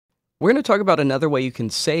We're going to talk about another way you can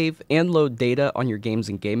save and load data on your games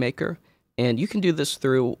in GameMaker, and you can do this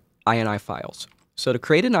through INI files. So to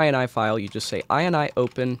create an INI file, you just say INI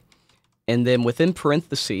open, and then within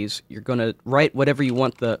parentheses, you're going to write whatever you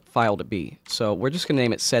want the file to be. So we're just going to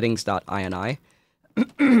name it settings.ini,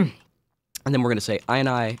 and then we're going to say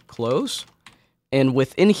INI close, and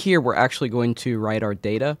within here, we're actually going to write our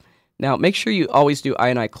data. Now, make sure you always do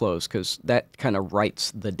INI close, because that kind of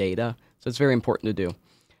writes the data, so it's very important to do.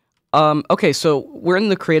 Okay, so we're in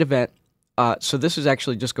the create event. So this is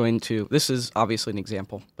actually just going to, this is obviously an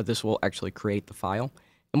example, but this will actually create the file.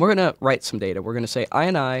 And we're going to write some data. We're going to say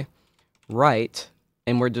INI write,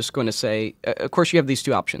 and we're just going to say, of course you have these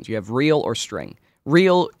two options. You have real or string.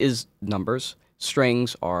 Real is numbers.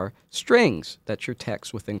 Strings are strings. That's your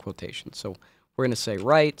text within quotations. So we're going to say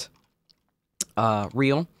write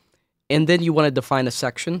real. And then you want to define a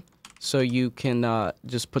section. So you can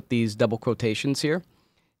just put these double quotations here.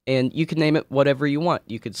 And you can name it whatever you want.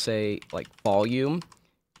 You could say, like, volume,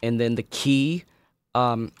 and then the key.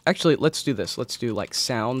 Actually, let's do this. Let's do, like,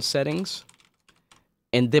 sound settings.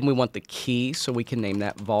 And then we want the key, so we can name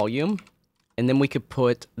that volume. And then we could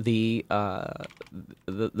put the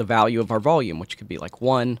value of our volume, which could be, like,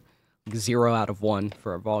 1, 0 out of 1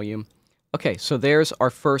 for our volume. Okay, so there's our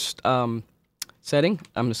first setting.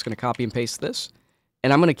 I'm just going to copy and paste this.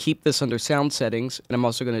 And I'm going to keep this under sound settings, and I'm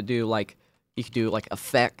also going to do, like, you could do like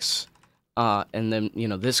effects, and then, you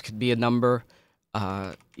know, this could be a number.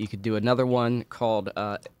 You could do another one called,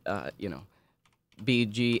 you know,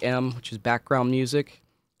 BGM, which is background music.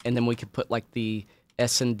 And then we could put like the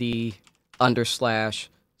S&D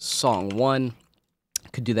 / song 1.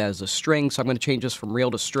 Could do that as a string. So I'm going to change this from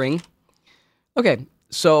real to string. Okay,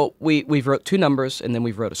 so we've wrote two numbers, and then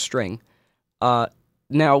we've wrote a string.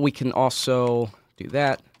 Now we can also do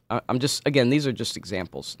that. I'm just, again, these are just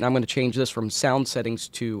examples. Now I'm going to change this from sound settings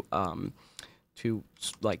to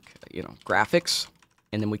like, you know, graphics.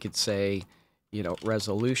 And then we could say, you know,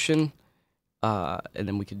 resolution. And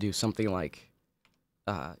then we could do something like,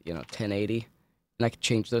 you know, 1080. And I could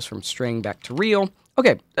change this from string back to real.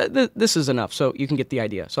 Okay, this is enough, so you can get the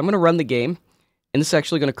idea. So I'm going to run the game. And this is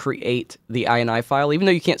actually going to create the INI file. Even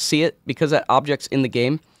though you can't see it, because that object's in the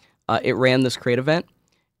game, it ran this create event.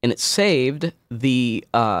 And it saved the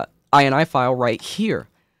INI file right here,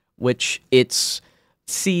 which it's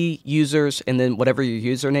C users, and then whatever your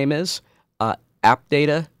username is, app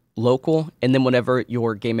data, local, and then whatever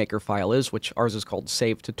your GameMaker file is, which ours is called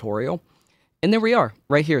save tutorial. And there we are,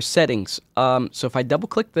 right here, settings. So if I double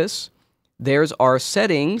click this, there's our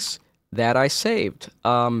settings that I saved.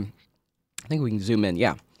 I think we can zoom in,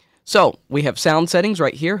 yeah. So we have sound settings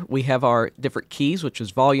right here. We have our different keys, which is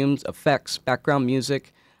volumes, effects, background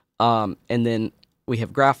music, and then we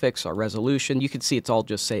have graphics, our resolution. You can see it's all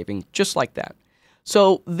just saving, just like that.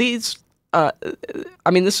 So these, I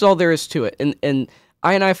mean, this is all there is to it. And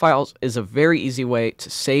INI files is a very easy way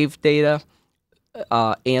to save data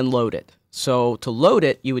and load it. So to load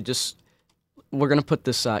it, you would just, we're going to put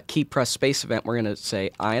this key press space event. We're going to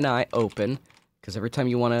say INI open, because every time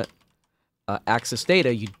you want to access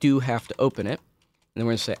data, you do have to open it. And then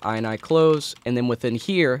we're going to say INI close, and then within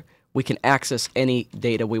here, we can access any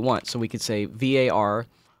data we want. So we could say VAR,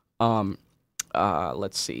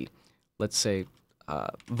 let's see, let's say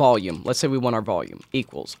volume. Let's say we want our volume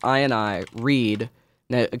equals INI read.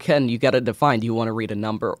 Now, again, you got to define, do you want to read a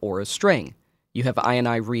number or a string? You have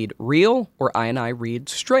INI read real or INI read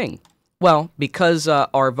string. Well, because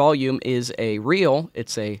our volume is a real,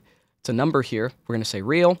 it's a number here, we're going to say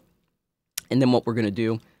real. And then what we're going to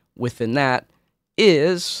do within that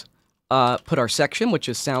is put our section, which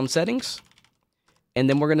is sound settings, and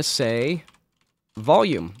then we're going to say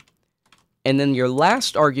volume. And then your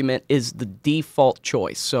last argument is the default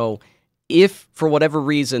choice. So if, for whatever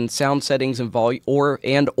reason, sound settings and volume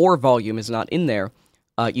or volume is not in there,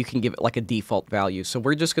 you can give it like a default value. So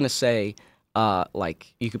we're just going to say,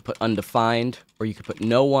 like, you could put undefined, or you could put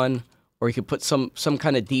no one, or you could put some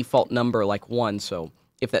kind of default number like 1. So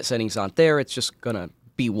if that setting's not there, it's just going to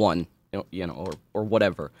be 1. You know, or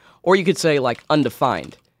whatever. Or you could say, like,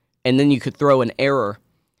 undefined. And then you could throw an error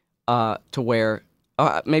to where,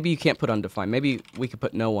 maybe you can't put undefined. Maybe we could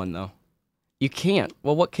put no one, though. You can't.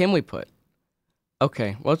 Well, what can we put?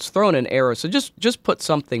 Okay, well, let's throw in an error. So just put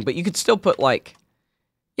something. But you could still put, like,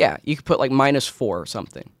 yeah, you could put, like, -4 or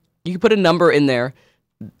something. You could put a number in there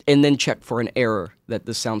and then check for an error that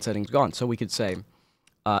the sound setting's gone. So we could say,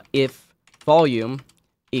 if volume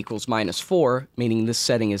equals -4, meaning this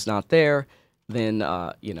setting is not there, then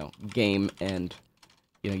you know, game, and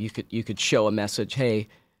you know, you could show a message, hey,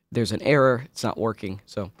 there's an error, it's not working.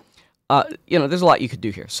 So you know, there's a lot you could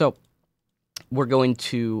do here. So we're going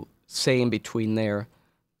to say in between there,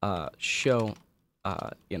 show,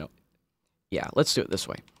 yeah, let's do it this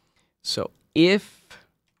way. So if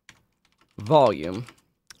volume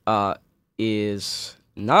is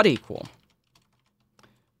not equal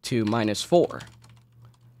to -4,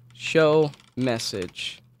 show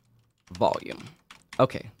message volume.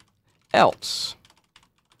 Okay. Else,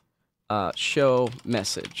 show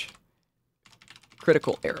message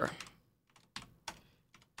critical error.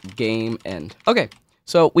 Game end. Okay,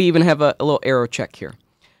 so we even have a little arrow check here.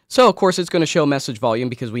 So, of course, it's going to show message volume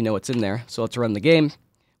because we know it's in there. So let's run the game.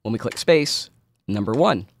 When we click space, number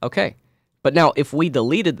 1. Okay. But now, if we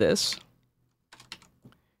deleted this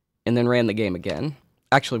and then ran the game again,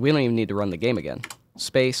 actually, we don't even need to run the game again.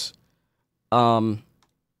 Space. Oh,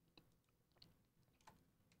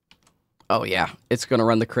 yeah. It's going to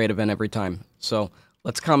run the create event every time. So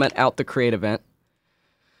let's comment out the create event.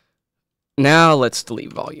 Now let's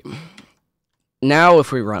delete volume. Now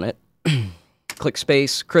if we run it, click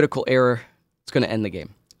space, critical error, it's going to end the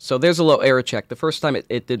game. So there's a little error check. The first time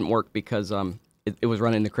it didn't work because it was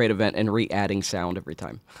running the create event and re-adding sound every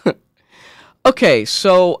time. Okay,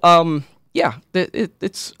 so yeah,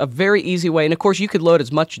 it's a very easy way. And of course, you could load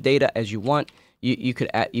as much data as you want. You could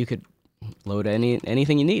load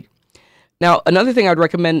anything you need. Now, another thing I'd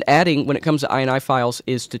recommend adding when it comes to INI files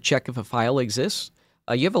is to check if a file exists.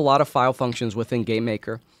 You have a lot of file functions within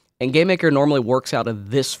GameMaker, and GameMaker normally works out of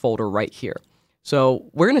this folder right here. So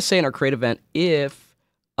we're going to say in our create event, if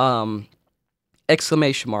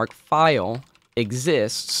exclamation mark file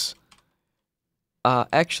exists,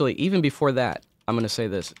 actually, even before that, I'm going to say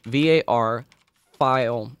this, var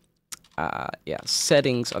file,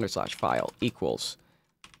 settings / file equals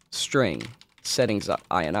string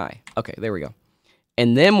settings.ini. Okay, there we go.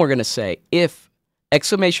 And then we're going to say if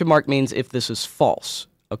exclamation mark means if this is false.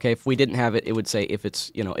 Okay, if we didn't have it, it would say if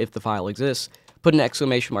it's, if the file exists. Put an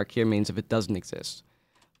exclamation mark here means if it doesn't exist.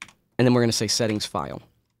 And then we're going to say settings file.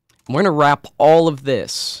 And we're going to wrap all of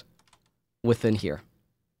this within here.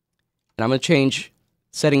 And I'm going to change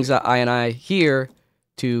settings.ini here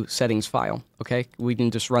to settings file. Okay, we can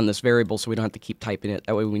just run this variable so we don't have to keep typing it.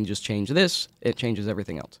 That way we can just change this. It changes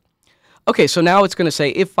everything else. Okay, so now it's going to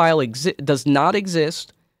say if file does not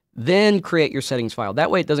exist, then create your settings file.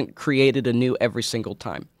 That way it doesn't create it anew every single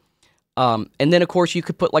time. And then, of course, you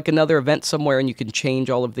could put like another event somewhere and you can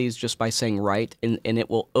change all of these just by saying write, and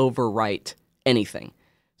it will overwrite anything.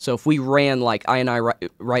 So if we ran like ini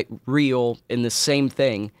write real in the same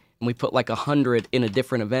thing, and we put like 100 in a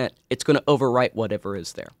different event, it's going to overwrite whatever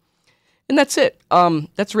is there. And that's it.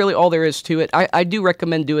 That's really all there is to it. I do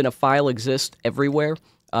recommend doing a file exist everywhere.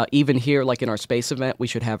 Even here, like in our space event, we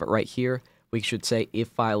should have it right here. We should say if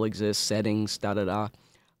file exists, settings, da-da-da.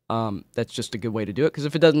 That's just a good way to do it, because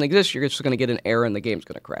if it doesn't exist, you're just going to get an error and the game's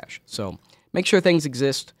going to crash. So make sure things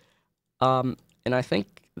exist. And I think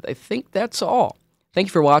that's all. Thank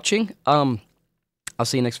you for watching. I'll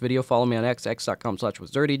see you next video. Follow me on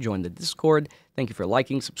x.com/what'sdirty. Join the Discord. Thank you for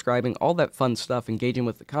liking, subscribing, all that fun stuff, engaging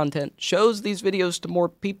with the content. Shows these videos to more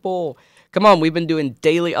people. Come on, we've been doing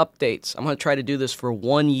daily updates. I'm going to try to do this for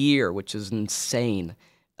 1 year, which is insane.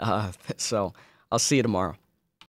 So I'll see you tomorrow.